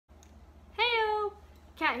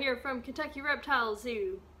Kat here from Kentucky Reptile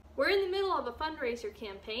Zoo. We're in the middle of a fundraiser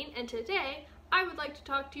campaign, and today I would like to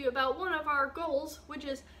talk to you about one of our goals, which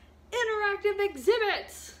is interactive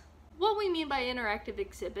exhibits. What we mean by interactive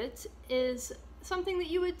exhibits is something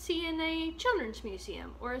that you would see in a children's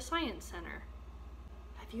museum or a science center.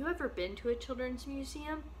 Have you ever been to a children's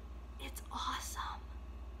museum? It's awesome.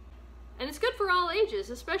 And it's good for all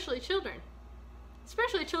ages, especially children.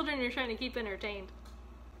 Especially children you're trying to keep entertained.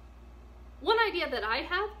 One idea that I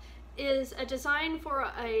have is a design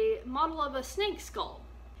for a model of a snake skull.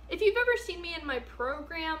 If you've ever seen me in my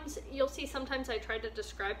programs, you'll see sometimes I try to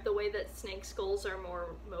describe the way that snake skulls are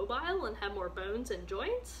more mobile and have more bones and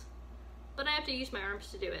joints, but I have to use my arms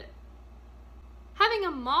to do it. Having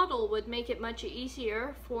a model would make it much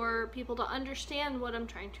easier for people to understand what I'm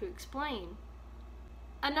trying to explain.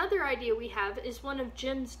 Another idea we have is one of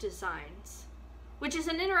Jim's designs, which is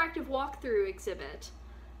an interactive walkthrough exhibit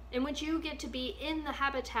in which you get to be in the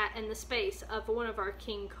habitat and the space of one of our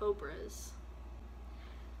king cobras.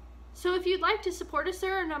 So if you'd like to support us,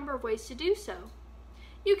 there are a number of ways to do so.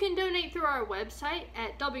 You can donate through our website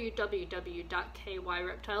at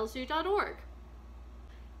www.kyreptilezoo.org.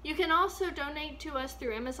 You can also donate to us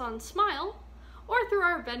through Amazon Smile or through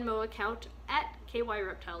our Venmo account at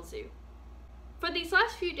KYReptileZoo. For these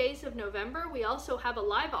last few days of November, we also have a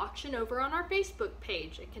live auction over on our Facebook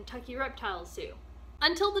page at Kentucky Reptile Zoo.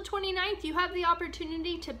 Until the 29th, you have the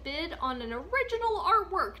opportunity to bid on an original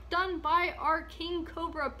artwork done by our King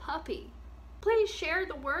Cobra puppy. Please share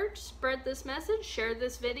the word, spread this message, share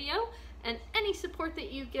this video, and any support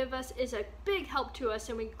that you give us is a big help to us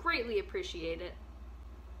and we greatly appreciate it.